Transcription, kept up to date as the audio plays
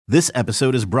This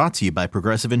episode is brought to you by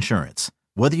Progressive Insurance.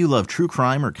 Whether you love true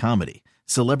crime or comedy,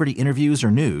 celebrity interviews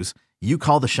or news, you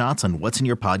call the shots on what's in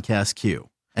your podcast queue.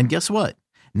 And guess what?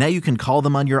 Now you can call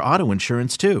them on your auto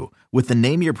insurance too with the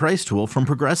Name Your Price tool from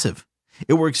Progressive.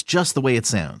 It works just the way it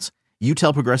sounds. You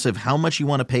tell Progressive how much you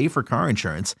want to pay for car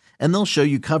insurance, and they'll show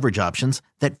you coverage options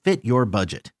that fit your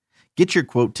budget. Get your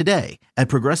quote today at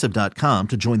Progressive.com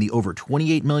to join the over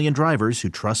 28 million drivers who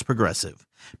trust Progressive.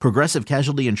 Progressive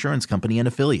Casualty Insurance Company and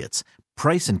Affiliates.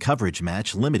 Price and coverage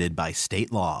match limited by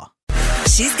state law.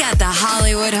 She's got the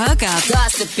Hollywood hookup.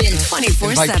 Gossiping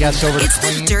 24/7. It's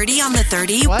the Dirty on the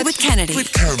 30 with Kennedy.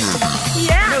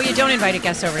 Yeah. No, you don't invite a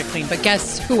guest over to clean, but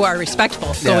guests who are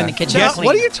respectful go in the kitchen. Yes,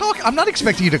 what are you talking? I'm not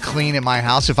expecting you to clean in my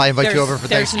house if I invite you over for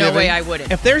Thanksgiving. There's no way I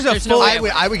wouldn't. If there's full,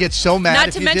 I would get so mad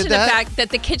if you did that. Not to mention the fact that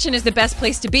the kitchen is the best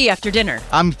place to be after dinner.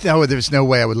 There's no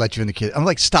way I would let you in the kitchen. I'm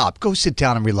like, stop. Go sit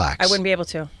down and relax. I wouldn't be able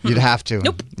to. You'd have to.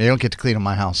 Nope. You don't get to clean in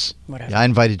my house. Whatever. Yeah, I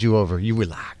invited you over. You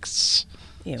relax.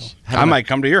 Ew. I might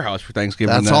come to your house for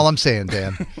Thanksgiving. That's all I'm saying,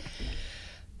 Dan.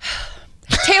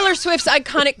 Taylor Swift's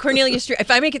iconic Cornelia Street. If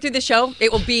I make it through the show,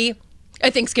 it will be a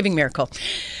Thanksgiving miracle.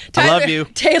 I love you.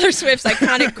 Taylor Swift's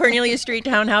iconic Cornelia Street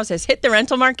townhouse has hit the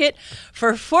rental market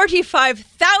for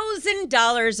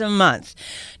 $45,000 a month.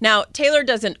 Now, Taylor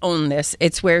doesn't own this.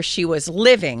 It's where she was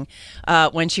living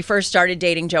when she first started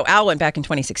dating Joe Alwyn back in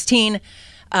 2016.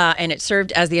 And it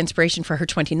served as the inspiration for her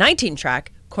 2019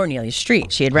 track, Cornelia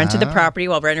Street. She had rented the property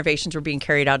while renovations were being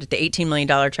carried out at the $18 million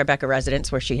Tribeca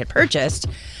residence where she had purchased.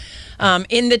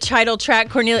 In the track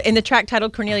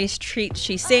titled Cornelia Street,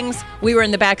 she sings, "We were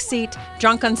in the back seat,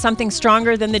 drunk on something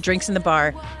stronger than the drinks in the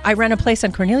bar. I rent a place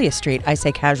on Cornelia Street, I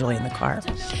say casually in the car."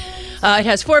 It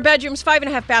has 4 bedrooms,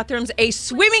 5.5 bathrooms, a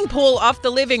swimming pool off the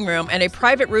living room, and a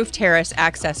private roof terrace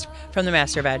accessed from the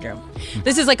master bedroom.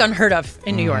 This is like unheard of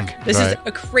in New York. This is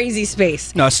a crazy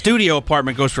space. No, a studio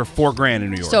apartment goes for $4,000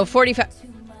 in New York. So 45.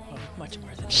 Much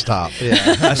more than that. Stop.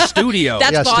 Yeah. A studio.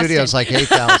 That's Boston. Studio's like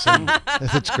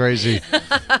 $8,000. It's crazy.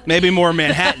 Maybe more in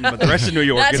Manhattan, but the rest of New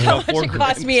York That's is how about much it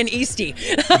cost me in Eastie.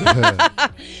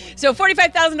 So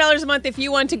 $45,000 a month if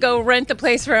you want to go rent the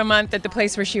place for a month at the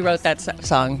place where she wrote that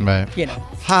song. Right. You know.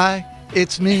 Hi,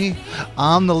 it's me.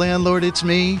 I'm the landlord. It's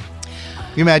me.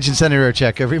 You imagine sending her a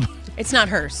check every month. It's not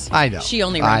hers. I know. She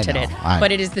only rented it. I know.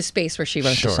 But it is the space where she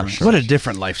wrote the song. What a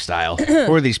different lifestyle.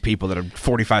 Who are these people that are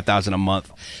 $45,000 a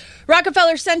month?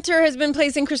 Rockefeller Center has been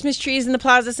placing Christmas trees in the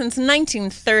plaza since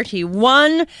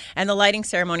 1931, and the lighting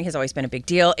ceremony has always been a big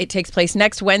deal. It takes place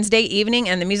next Wednesday evening,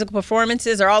 and the musical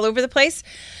performances are all over the place.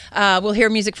 We'll hear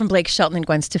music from Blake Shelton and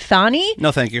Gwen Stefani.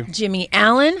 No, thank you. Jimmy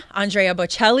Allen, Andrea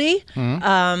Bocelli,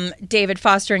 David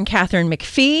Foster and Catherine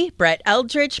McPhee, Brett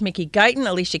Eldridge, Mickey Guyton,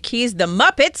 Alicia Keys, The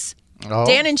Muppets,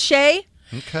 Dan and Shay.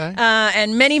 Okay.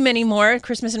 And many, many more.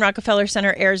 Christmas in Rockefeller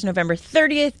Center airs November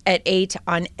 30th at 8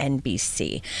 on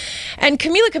NBC. And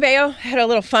Camila Cabello had a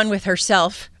little fun with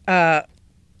herself on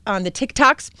the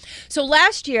TikToks. So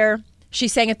last year, she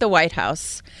sang at the White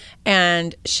House,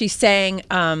 and she sang...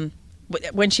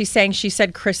 when she sang, she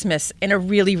said Christmas in a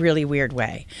really, really weird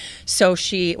way. So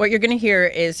what you're going to hear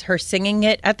is her singing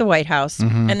it at the White House.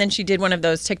 And then she did one of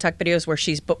those TikTok videos where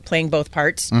she's playing both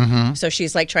parts. So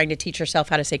she's like trying to teach herself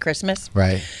how to say Christmas.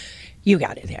 Right. You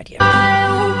got it, the idea.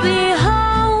 I'll be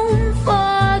home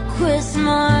for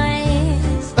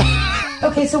Christmas.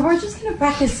 Okay, so we're just going to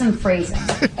practice some phrasing,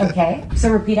 okay? So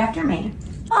repeat after me.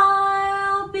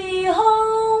 I'll be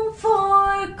home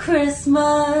for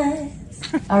Christmas.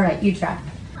 All right, you try.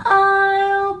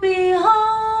 I'll be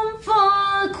home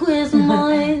for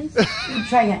Christmas.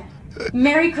 Try again.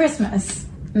 Merry Christmas.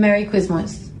 Merry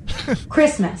Quizmas.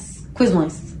 Christmas.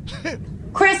 Quizmas.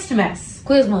 Christmas.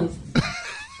 Quizmas.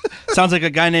 Sounds like a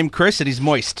guy named Chris, and he's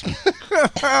moist.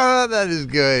 That is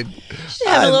good. She's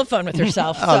having a little fun with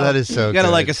herself. Oh, that is so You gotta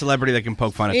good. like a celebrity that can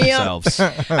poke fun at themselves.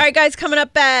 All right, guys, coming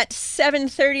up at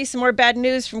 7:30, some more bad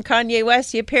news from Kanye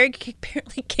West. He apparently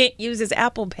can't use his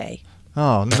Apple Pay.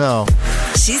 Oh, no.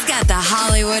 She's got the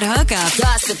Hollywood hookup.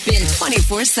 Gossiping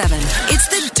 24/7. It's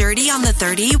the Dirty on the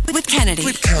 30 with Kennedy.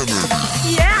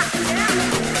 Yeah.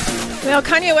 Well,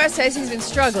 Kanye West says he's been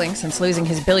struggling since losing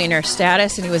his billionaire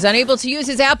status, and he was unable to use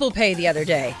his Apple Pay the other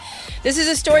day. This is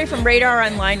a story from Radar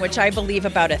Online, which I believe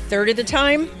about a third of the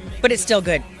time, but it's still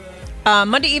good.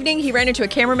 Monday evening, he ran into a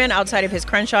cameraman outside of his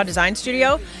Crenshaw design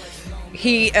studio.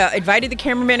 He invited the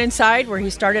cameraman inside, where he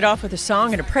started off with a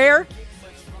song and a prayer.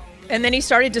 And then he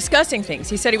started discussing things.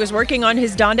 He said he was working on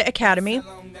his Donda Academy,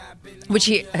 which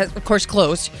he has, of course,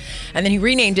 closed. And then he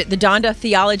renamed it the Donda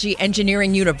Theology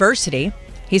Engineering University.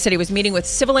 He said he was meeting with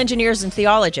civil engineers and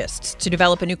theologians to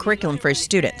develop a new curriculum for his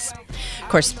students. Of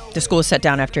course, the school was shut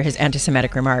down after his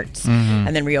anti-Semitic remarks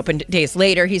and then reopened days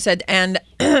later. He said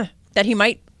that he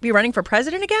might be running for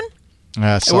president again.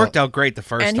 It worked out great the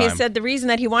first time. And he said the reason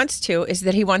that he wants to is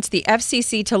that he wants the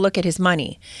FCC to look at his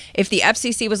money. If the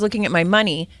FCC was looking at my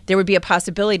money, there would be a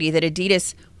possibility that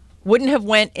Adidas wouldn't have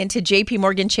went into JP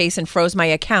Morgan Chase and froze my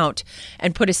account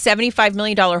and put a $75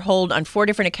 million hold on 4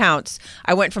 different accounts.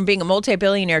 I went from being a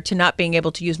multi-billionaire to not being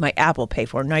able to use my Apple Pay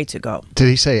 4 nights ago. Did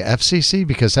he say FCC?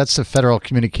 Because that's the Federal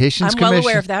Communications Commission. I'm well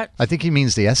aware of that. I think he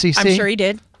means the SEC. I'm sure he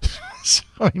did. So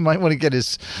he might want to get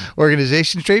his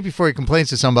organization straight before he complains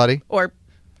to somebody. Or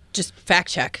just fact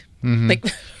check. Like,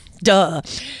 duh.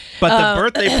 But the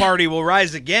birthday party will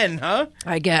rise again, huh?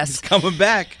 I guess. It's coming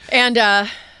back. And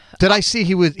did I see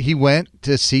he went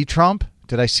to see Trump?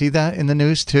 Did I see that in the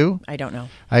news too? I don't know.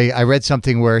 I read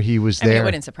something where he was there. I mean, it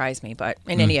wouldn't surprise me, but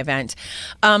in any event.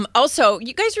 Also,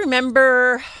 you guys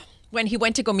remember when he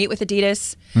went to go meet with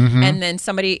Adidas and then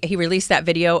he released that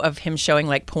video of him showing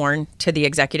like porn to the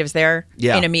executives there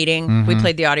in a meeting. We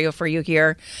played the audio for you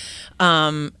here.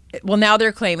 Well, now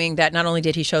they're claiming that not only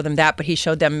did he show them that, but he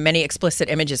showed them many explicit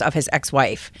images of his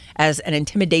ex-wife as an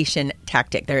intimidation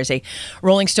tactic. There is a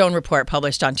Rolling Stone report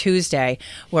published on Tuesday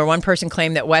where one person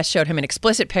claimed that West showed him an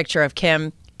explicit picture of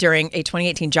Kim during a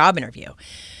 2018 job interview.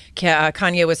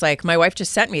 Kanye was like, "My wife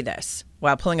just sent me this,"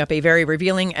 while pulling up a very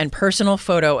revealing and personal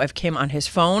photo of Kim on his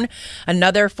phone.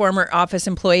 Another former office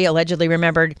employee allegedly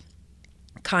remembered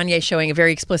Kanye showing a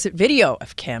very explicit video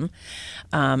of Kim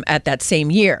at that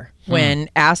same year. When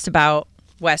asked about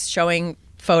West showing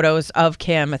photos of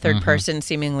Kim, a third person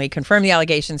seemingly confirmed the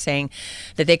allegation, saying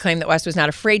that they claim that West was not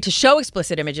afraid to show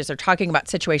explicit images or talking about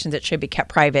situations that should be kept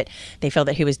private. They felt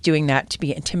that he was doing that to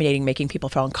be intimidating, making people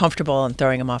feel uncomfortable and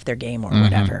throwing them off their game or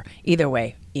whatever. Either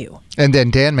way, And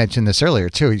then Dan mentioned this earlier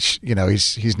too.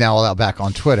 He's now allowed back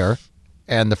on Twitter,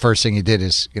 and the first thing he did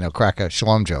is crack a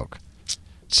shalom joke.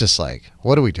 It's just like,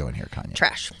 what are we doing here, Kanye?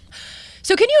 Trash.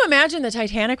 So can you imagine the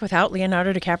Titanic without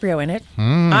Leonardo DiCaprio in it?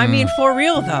 I mean, for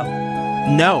real, though.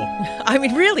 No. I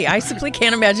mean, really, I simply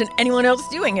can't imagine anyone else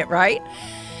doing it, right?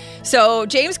 So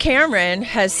James Cameron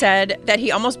has said that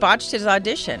he almost botched his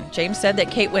audition. James said that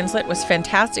Kate Winslet was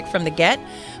fantastic from the get,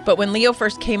 but when Leo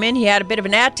first came in, he had a bit of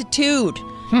an attitude.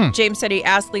 James said he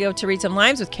asked Leo to read some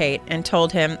lines with Kate and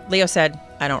told him, Leo said,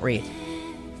 "I don't read."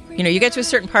 You get to a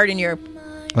certain part in your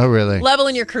level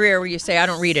in your career where you say, "I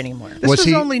don't read anymore." This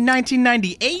was only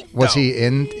 1998. Was he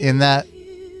in that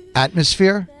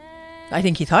atmosphere? I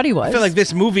think he thought he was. I feel like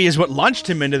this movie is what launched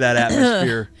him into that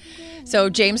atmosphere. So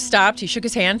James stopped. He shook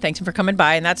his hand, thanked him for coming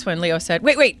by, and that's when Leo said,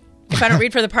 "Wait. If I don't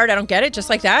read for the part, I don't get it." Just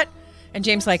like that. And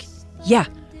James like, "Yeah,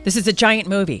 this is a giant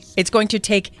movie. It's going to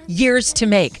take years to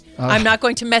make. I'm not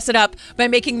going to mess it up by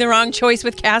making the wrong choice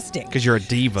with casting." Because you're a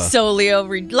diva. So Leo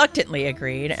reluctantly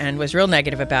agreed and was real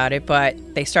negative about it, but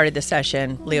they started the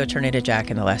session. Leo turned into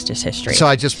Jack, and the rest is history. So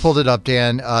I just pulled it up,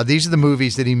 Dan. These are the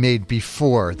movies that he made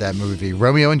before that movie.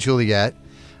 Romeo and Juliet,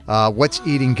 What's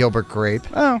Eating Gilbert Grape.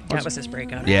 That was his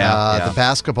breakout. Yeah. The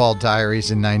Basketball Diaries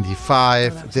in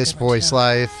 95, This Boy's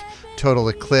Life, Total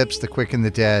Eclipse, The Quick and the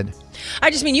Dead.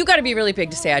 I just mean, you got to be really big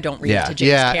to say I don't read to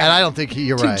James Cameron. And I don't think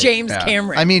you're right. To James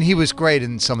Cameron. I mean, he was great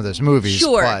in some of those movies.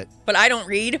 Sure, but I don't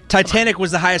read. Titanic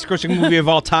was the highest grossing movie of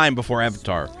all time before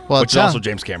Avatar, which is also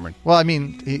James Cameron. Well, I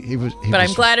mean, he was. But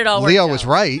I'm glad it all worked Leo out. was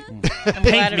right. I'm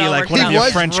glad it all worked one out. of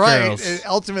your French girls. And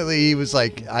ultimately, he was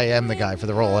like, I am the guy for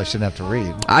the role. I shouldn't have to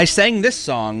read. I sang this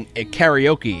song at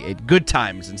karaoke at Good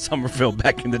Times in Somerville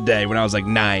back in the day when I was like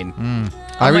 9.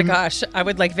 Oh my gosh, I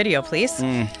would like video, please.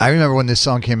 I remember when this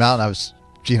song came out, and I was,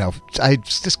 I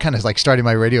just kind of like started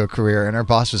my radio career, and our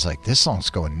boss was like, "This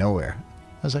song's going nowhere."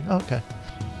 I was like, oh, "Okay."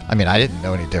 I mean, I didn't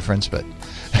know any difference, but.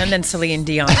 And then Celine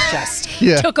Dion just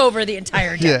Yeah. took over the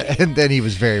entire decade. Yeah, and then he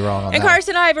was very wrong on And that.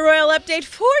 Carson, I have a royal update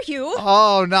for you.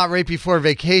 Oh, not right before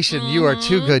vacation. You are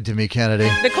too good to me, Kennedy.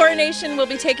 The coronation will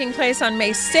be taking place on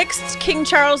May 6th. King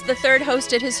Charles III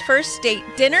hosted his first state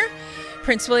dinner.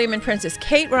 Prince William and Princess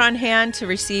Kate were on hand to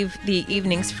receive the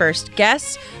evening's first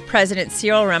guests, President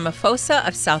Cyril Ramaphosa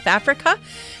of South Africa.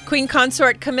 Queen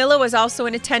Consort Camilla was also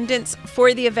in attendance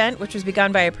for the event, which was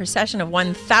begun by a procession of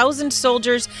 1,000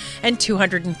 soldiers and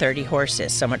 230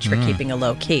 horses. So much for keeping a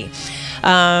low key.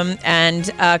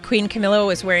 And Queen Camilla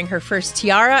was wearing her first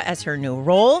tiara as her new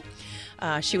role.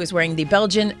 She was wearing the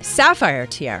Belgian sapphire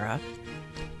tiara.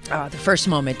 The first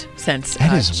moment since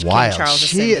That is King wild. Charles She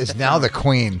ascended is the now throne. the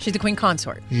queen. She's the queen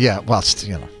consort. Yeah, well,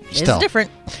 still. It's different.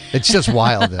 It's just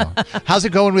wild, though. How's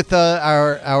it going with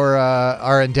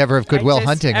our endeavor of Goodwill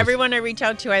Hunting? Everyone I reach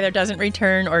out to either doesn't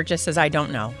return or just says I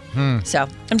don't know. So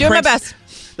I'm doing my best.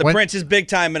 The Prince is big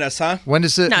time in us, huh? When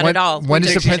does it? Not when, at all. When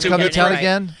does the Prince come to You're town right.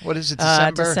 again? What is it?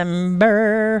 December.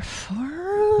 December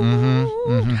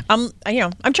 4th.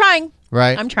 I'm trying.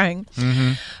 Right. I'm trying. All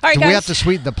right, Do guys. we have to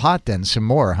sweeten the pot then some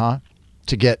more, huh?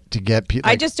 To get people.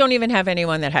 I just don't even have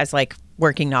anyone that has like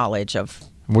working knowledge of.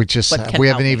 We just what can we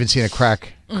help haven't me. even seen a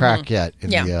crack yet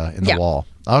in Yeah. the Yeah. wall.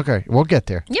 Okay, we'll get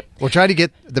there. Yep. We'll try to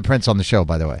get the Prince on the show,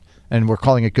 by the way, and we're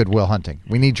calling it Goodwill Hunting.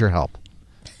 We need your help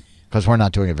because we're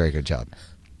not doing a very good job.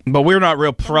 But we're not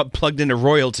real plugged into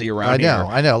royalty around here.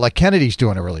 I know. Like Kennedy's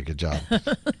doing a really good job.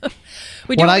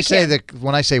 We do when what I we say can.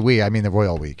 when I say we, I mean the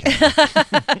royal we.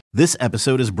 This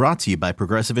episode is brought to you by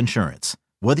Progressive Insurance.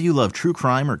 Whether you love true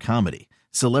crime or comedy,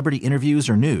 celebrity interviews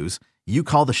or news, you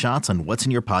call the shots on what's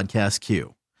in your podcast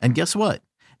queue. And guess what?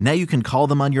 Now you can call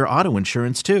them on your auto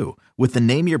insurance too with the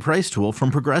Name Your Price tool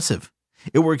from Progressive.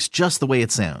 It works just the way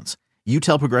it sounds. You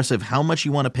tell Progressive how much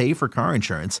you want to pay for car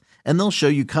insurance, and they'll show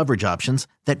you coverage options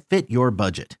that fit your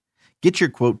budget. Get your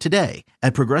quote today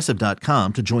at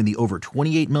Progressive.com to join the over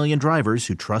 28 million drivers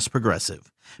who trust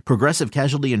Progressive. Progressive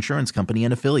Casualty Insurance Company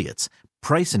and Affiliates.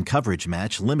 Price and coverage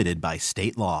match limited by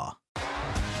state law.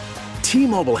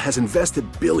 T-Mobile has invested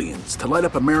billions to light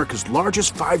up America's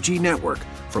largest 5G network,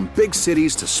 from big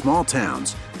cities to small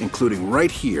towns, including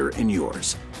right here in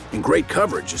yours. And great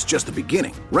coverage is just the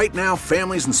beginning. Right now,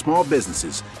 families and small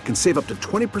businesses can save up to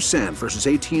 20% versus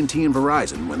AT&T and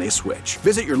Verizon when they switch.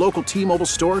 Visit your local T-Mobile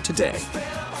store today.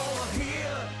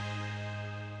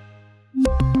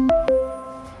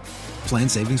 Plan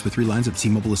savings with 3 lines of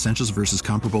T-Mobile Essentials versus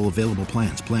comparable available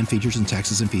plans. Plan features and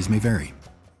taxes and fees may vary.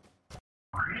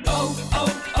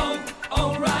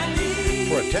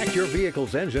 Protect your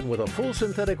vehicle's engine with a full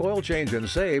synthetic oil change and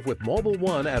save with Mobil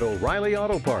 1 at O'Reilly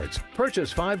Auto Parts.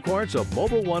 Purchase 5 quarts of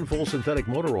Mobil 1 full synthetic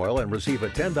motor oil and receive a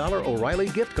 $10 O'Reilly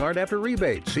gift card after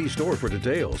rebate. See store for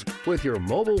details. With your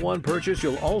Mobil 1 purchase,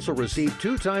 you'll also receive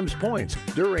 2 times points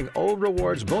during O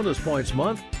Rewards Bonus Points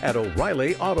Month at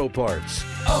O'Reilly Auto Parts.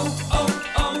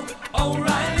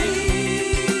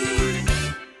 O'Reilly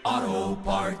Auto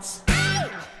Parts.